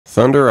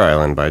Thunder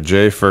Island by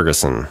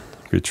Ferguson,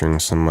 featuring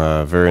some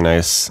very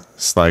nice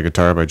slide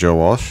guitar by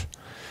Walsh.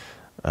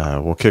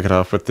 We'll kick it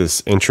off with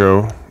this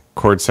intro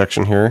chord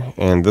section here,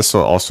 and this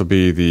will also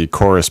be the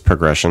chorus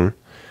progression.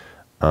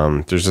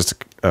 There's just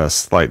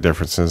slight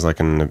differences,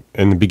 like in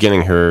the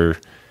beginning here,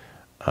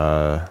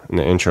 in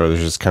the intro,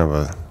 there's just kind of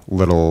a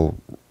little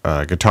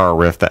guitar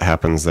riff that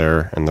happens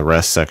there in the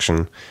rest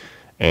section.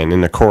 And in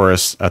the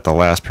chorus, at the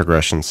last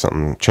progression,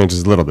 something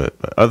changes a little bit.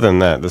 But other than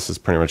that, this is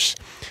pretty much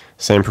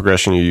same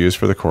progression you use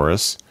for the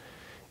chorus.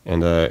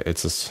 And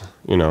it's this,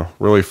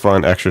 really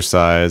fun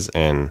exercise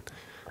and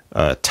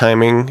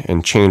timing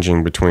and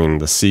changing between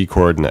the C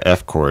chord and the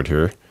F chord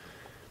here.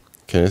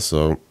 Okay,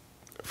 so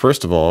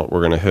first of all,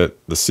 we're going to hit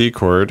the C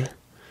chord,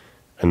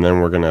 and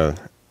then we're going to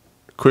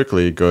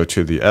quickly go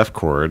to the F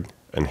chord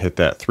and hit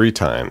that 3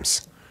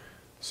 times.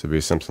 So it'd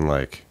be something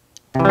like...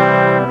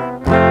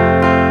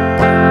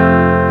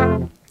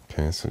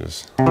 Okay, so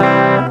just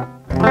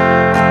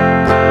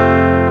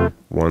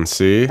 1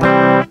 C,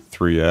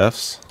 3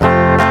 Fs.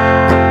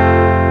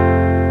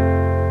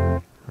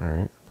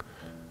 Alright.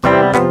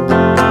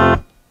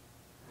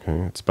 Okay,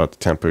 it's about the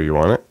tempo you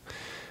want it.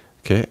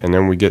 Okay, and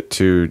then we get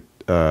to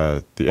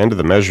the end of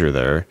the measure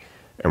there,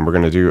 and we're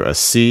going to do a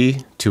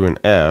C to an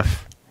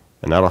F,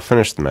 and that'll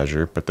finish the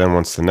measure, but then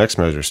once the next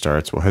measure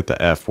starts, we'll hit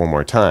the F one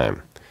more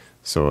time.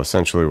 So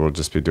essentially we'll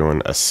just be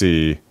doing a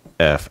C,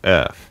 F,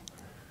 F.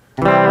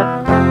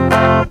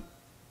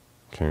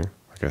 Okay,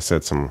 like I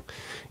said, some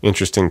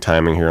interesting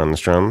timing here on the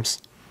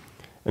strums.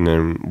 And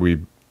then we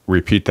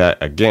repeat that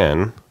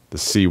again, the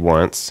C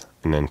once,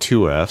 and then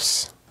 2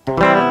 Fs.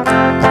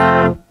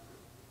 Okay.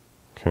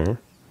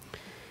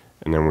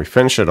 And then we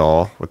finish it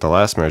all with the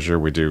last measure.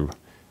 We do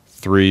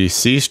 3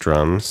 C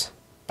strums.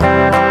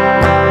 Alright,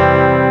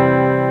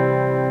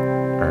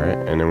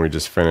 and then we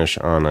just finish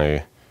on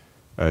a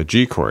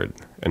G chord.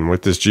 And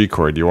with this G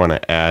chord, you want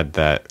to add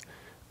that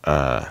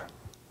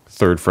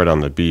 3rd fret on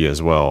the B as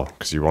well,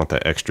 because you want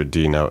that extra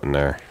D note in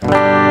there. Okay.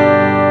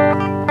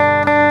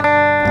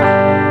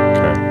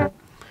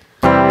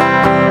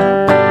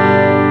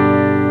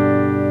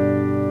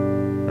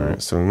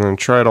 Alright, so I'm going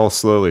to try it all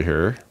slowly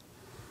here.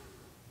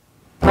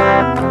 Okay,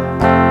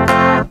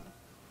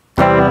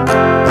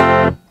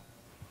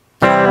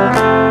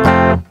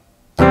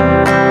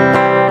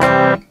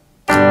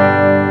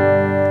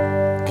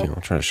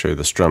 I'll try to show you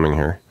the strumming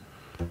here.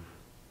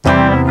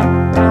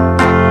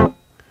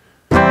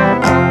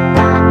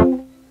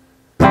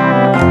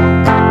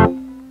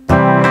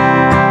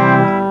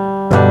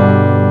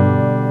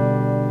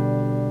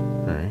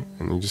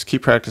 Just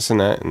keep practicing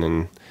that and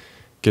then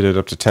get it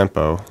up to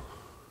tempo.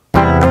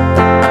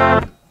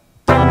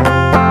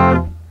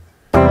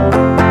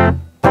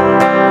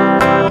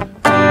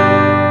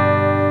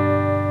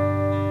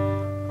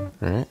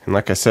 Alright, and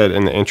like I said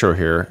in the intro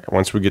here,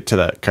 once we get to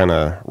that kind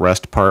of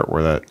rest part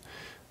where that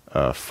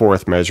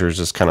 4th measure is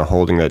just kind of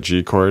holding that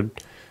G chord,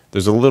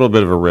 there's a little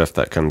bit of a riff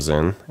that comes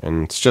in,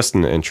 and it's just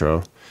in the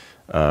intro.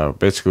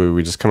 Basically,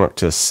 we just come up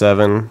to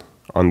 7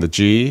 on the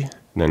G, and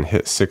then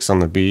hit 6 on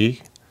the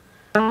B.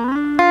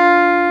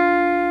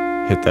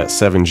 Hit that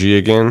 7G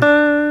again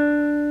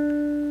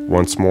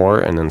once more,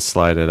 and then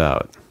slide it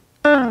out.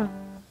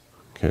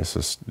 Okay,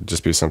 so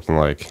just be something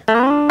like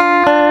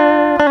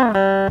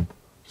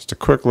just a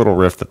quick little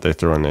riff that they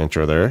throw in the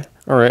intro there.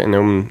 Alright, and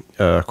then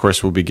of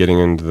course we'll be getting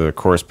into the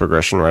chorus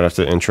progression right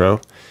after the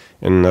intro.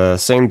 And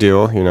same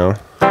deal,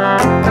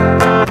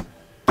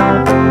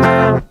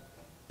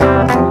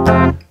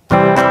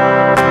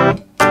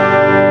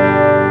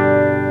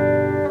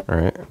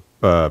 Alright,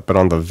 but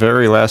on the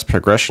very last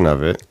progression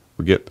of it,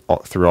 we get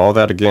through all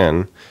that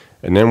again,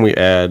 and then we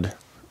add,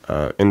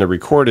 in the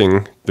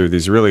recording, there are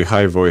these really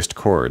high-voiced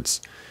chords,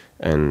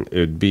 and it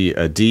would be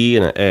a D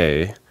and an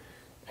A,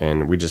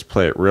 and we just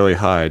play it really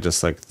high,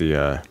 just like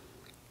the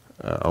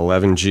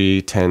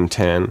 11G, 10,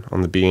 10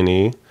 on the B and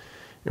E,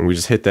 and we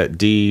just hit that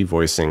D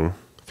voicing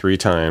 3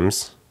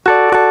 times.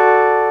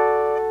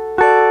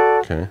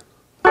 Okay.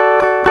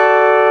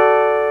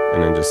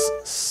 And then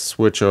just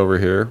switch over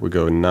here. We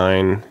go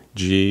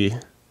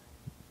 9G,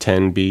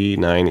 10B,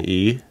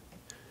 9E.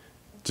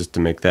 Just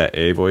to make that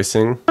A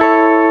voicing.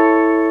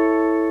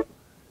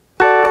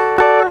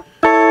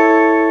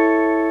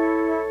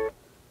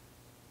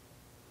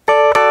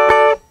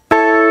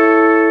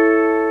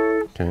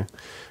 Okay,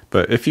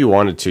 but if you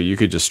wanted to, you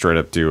could just straight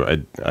up do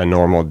a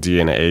normal D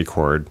and an A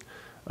chord,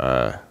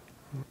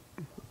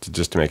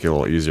 just to make it a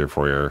little easier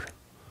for you.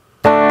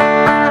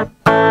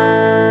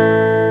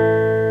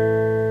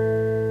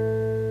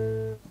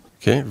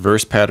 Okay,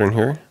 verse pattern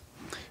here.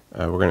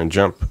 We're going to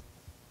jump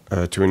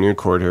to a new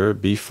chord here,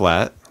 B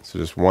flat. So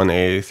just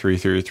 1A, 3,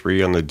 3,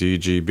 3 on the D,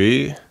 G,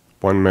 B,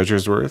 1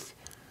 measure's worth.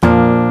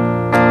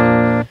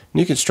 And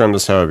you can strum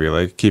this however you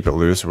like, keep it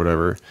loose or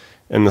whatever.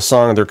 In the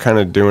song, they're kind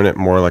of doing it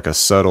more like a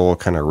subtle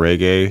kind of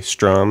reggae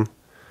strum.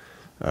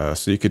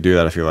 So you could do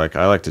that if you like.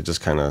 I like to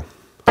just kind of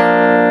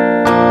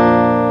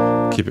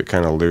keep it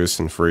kind of loose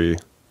and free.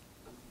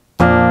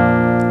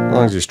 As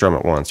long as you strum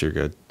it once, you're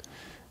good.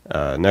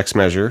 Next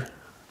measure,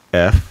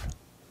 F.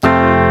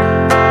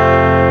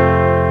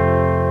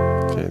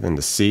 then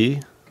the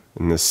C,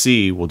 and the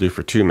C we'll do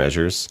for 2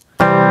 measures.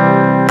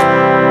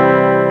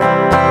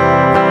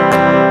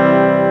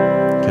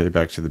 Okay,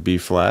 back to the B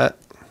flat.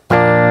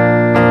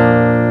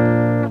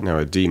 Now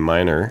a D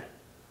minor.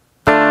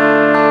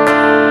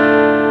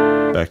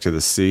 Back to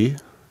the C,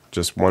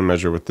 just 1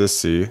 measure with this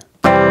C.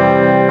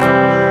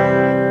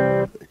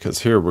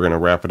 Because here we're going to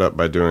wrap it up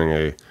by doing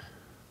a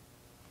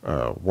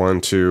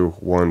 1 2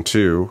 1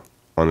 2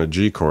 on a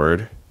G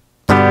chord,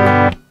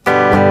 and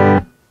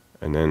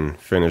then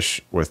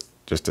finish with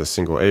just a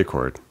single A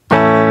chord.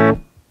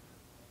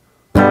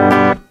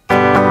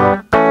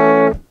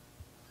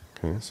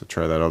 Okay, so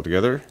try that all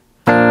together.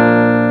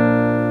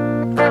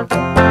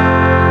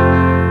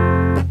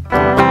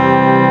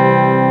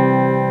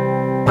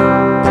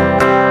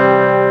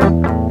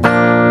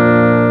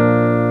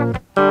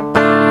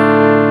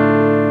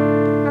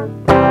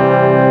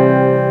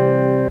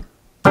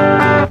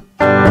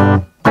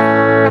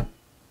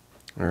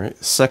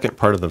 Second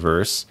part of the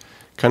verse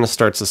kind of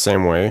starts the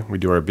same way. We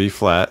do our B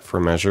flat for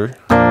a measure,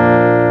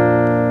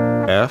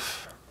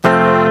 F.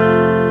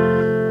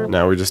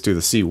 Now we just do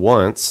the C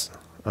once,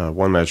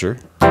 1 measure.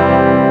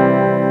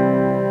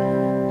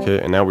 Okay,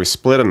 and now we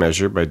split a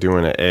measure by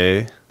doing an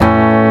A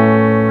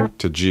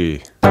to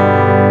G. Okay,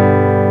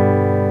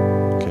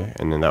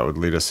 and then that would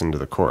lead us into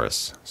the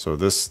chorus. So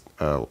this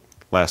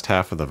last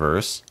half of the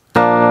verse.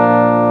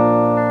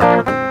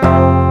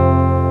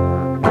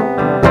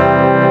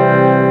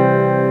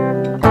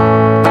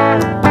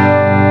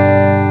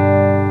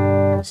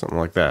 Something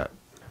like that.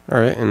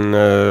 Alright, and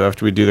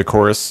after we do the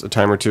chorus a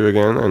time or two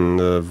again and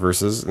the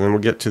verses, and then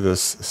we'll get to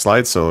this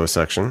slide solo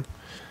section.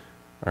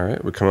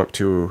 Alright, we come up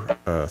to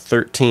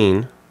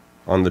 13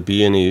 on the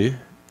B and E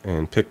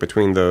and pick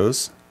between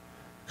those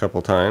a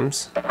couple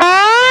times. Okay,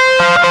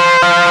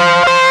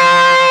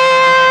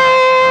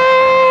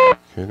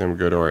 then we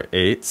go to our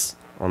 8s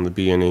on the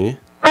B and E.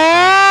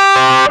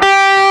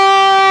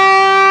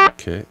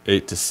 Okay,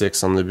 8 to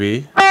 6 on the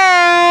B.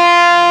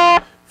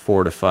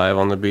 4 to 5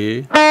 on the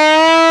B.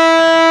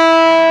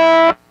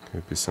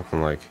 Could be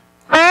something like.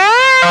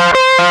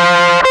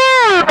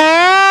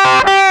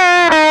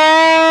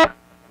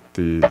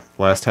 The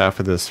last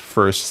half of this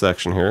first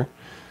section here,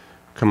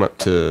 come up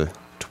to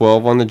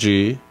 12 on the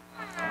G.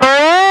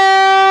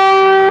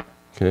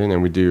 Okay, and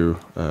then we do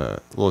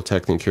a little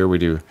technique here. We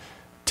do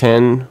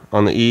 10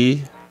 on the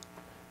E,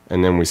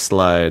 and then we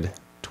slide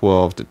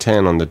 12 to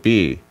 10 on the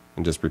B,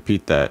 and just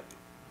repeat that.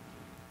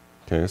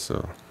 Okay,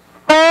 so.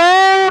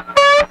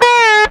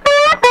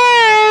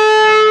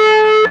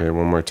 Okay,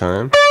 one more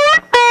time.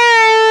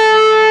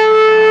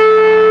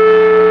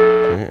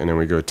 Okay, and then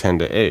we go 10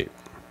 to 8.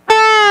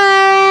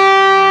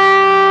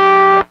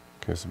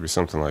 Okay, this would be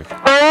something like.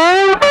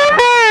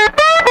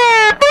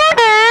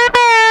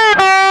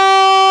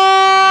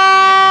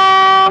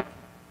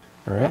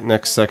 Alright,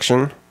 next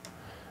section.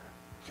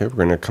 Okay, we're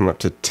going to come up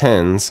to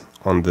 10s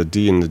on the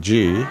D and the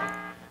G.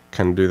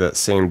 Kind of do that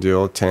same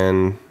deal.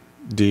 10,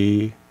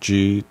 D,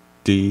 G,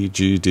 D,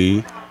 G,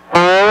 D.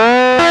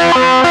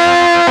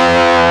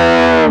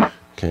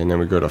 Okay, and then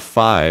we go to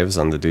 5s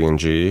on the D and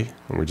G,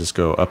 and we just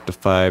go up to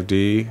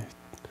 5D,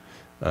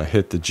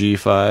 hit the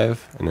G5,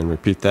 and then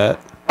repeat that.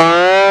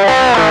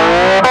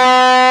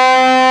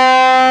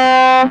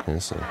 Okay,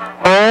 so.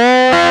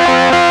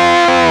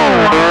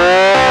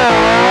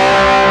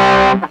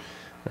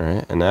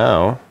 Alright, and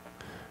now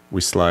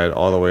we slide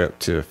all the way up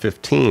to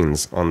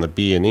 15s on the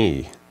B and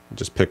E.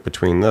 Just pick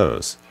between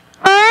those.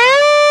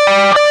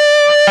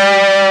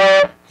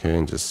 Okay,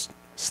 and just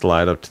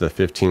slide up to the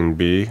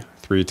 15B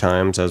 3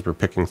 times as we're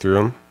picking through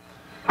them.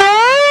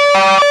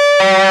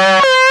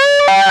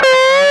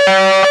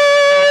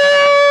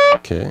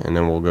 Okay, and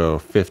then we'll go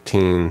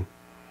 15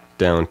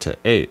 down to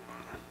 8.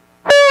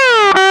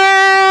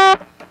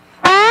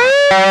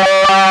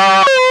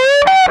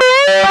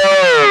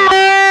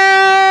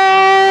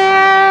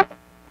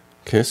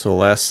 Okay, so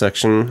last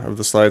section of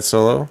the slide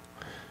solo.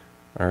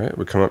 Alright,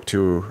 we come up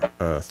to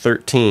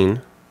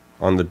 13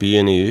 on the B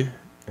and E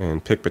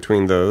and pick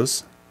between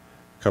those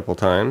a couple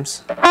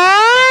times.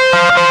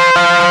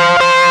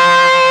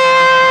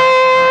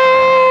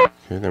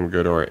 Okay, then we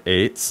go to our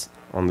 8s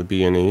on the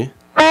B and E.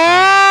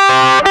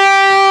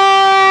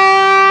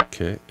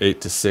 Okay,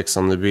 8 to 6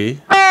 on the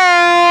B.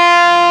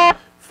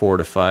 4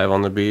 to 5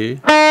 on the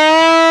B.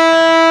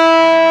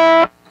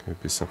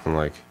 Could be something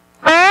like.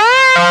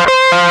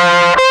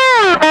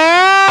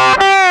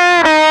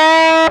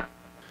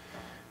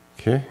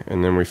 Okay,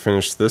 and then we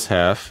finish this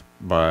half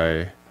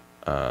by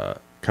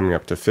coming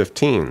up to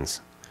 15s.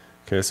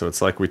 Okay, so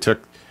it's like we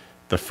took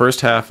the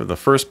first half of the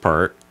first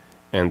part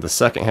and the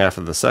second half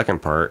of the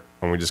second part,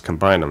 and we just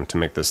combined them to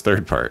make this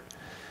third part.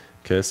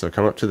 Okay, so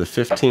come up to the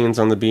 15s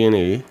on the B and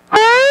E.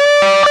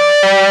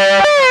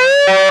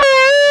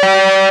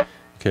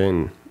 Okay,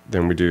 and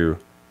then we do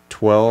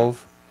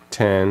 12,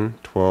 10,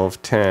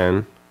 12, 10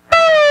 on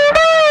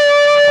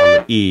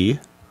the E.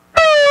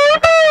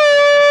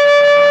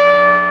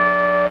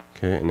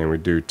 Okay, and then we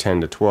do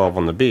 10 to 12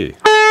 on the B.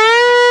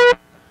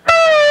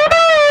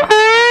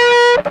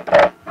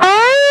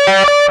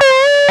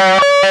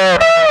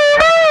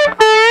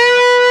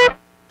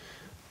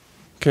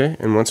 Okay,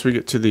 and once we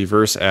get to the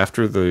verse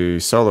after the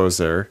solos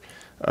there,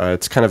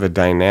 it's kind of a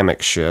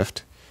dynamic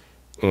shift,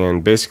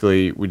 and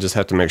basically we just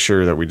have to make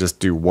sure that we just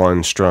do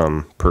one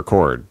strum per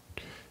chord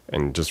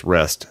and just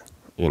rest,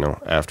 you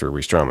know, after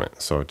we strum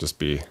it. So just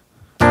let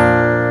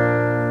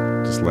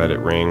it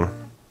ring.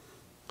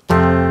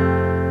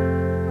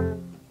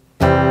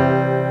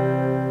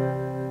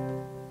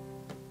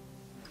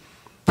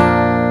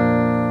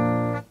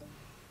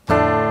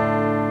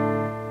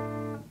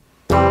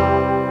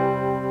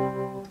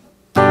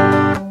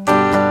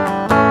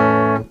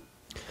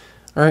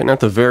 Alright, and at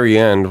the very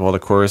end, while the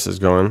chorus is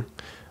going,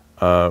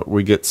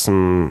 we get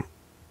some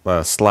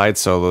slide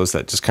solos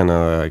that just kind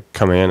of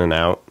come in and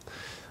out.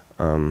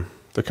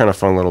 They're kind of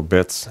fun little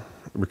bits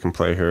we can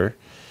play here.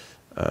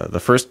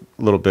 The first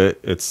little bit,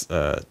 it's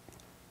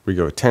we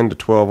go 10 to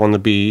 12 on the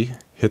B,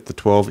 hit the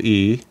 12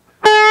 E.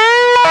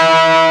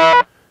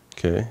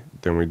 Okay,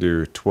 then we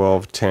do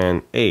 12,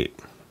 10, 8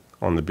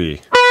 on the B.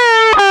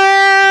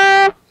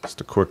 Just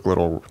a quick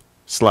little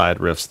slide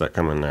riffs that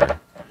come in there.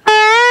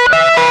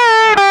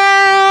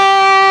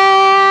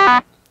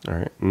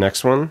 Alright,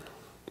 next one,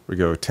 we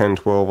go 10,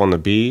 12 on the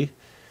B,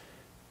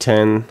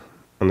 10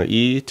 on the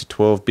E to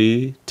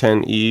 12B,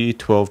 10 E,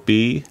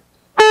 12B.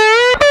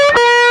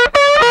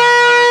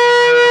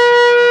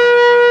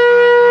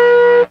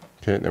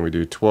 Okay, then we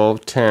do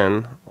 12,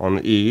 10 on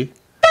the E,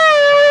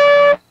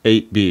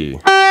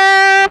 8B.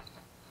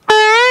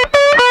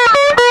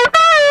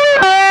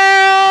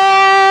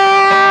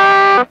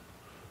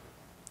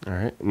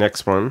 Alright,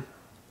 next one,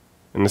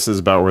 and this is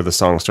about where the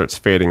song starts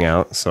fading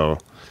out, so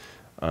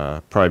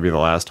probably be the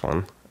last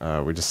one.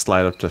 We just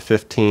slide up to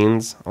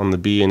 15s on the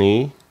B and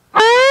E.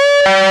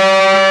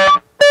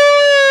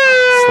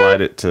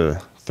 Slide it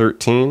to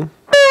 13,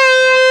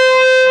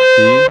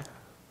 E,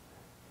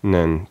 and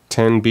then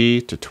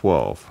 10B to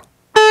 12.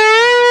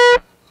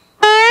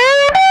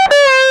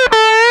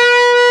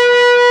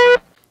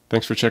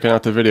 Thanks for checking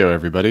out the video,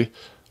 everybody.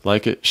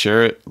 Like it,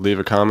 share it, leave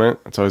a comment.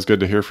 It's always good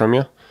to hear from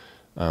you.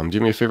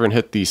 Do me a favor and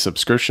hit the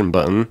subscription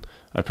button.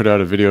 I put out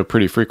a video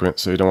pretty frequent,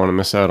 so you don't want to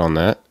miss out on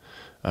that.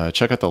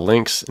 Check out the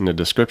links in the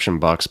description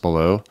box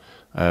below.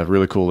 I have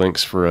really cool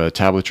links for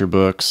tablature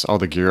books, all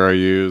the gear I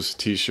use,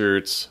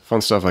 t-shirts, fun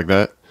stuff like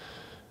that.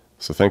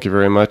 So thank you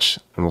very much,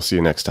 and we'll see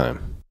you next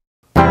time.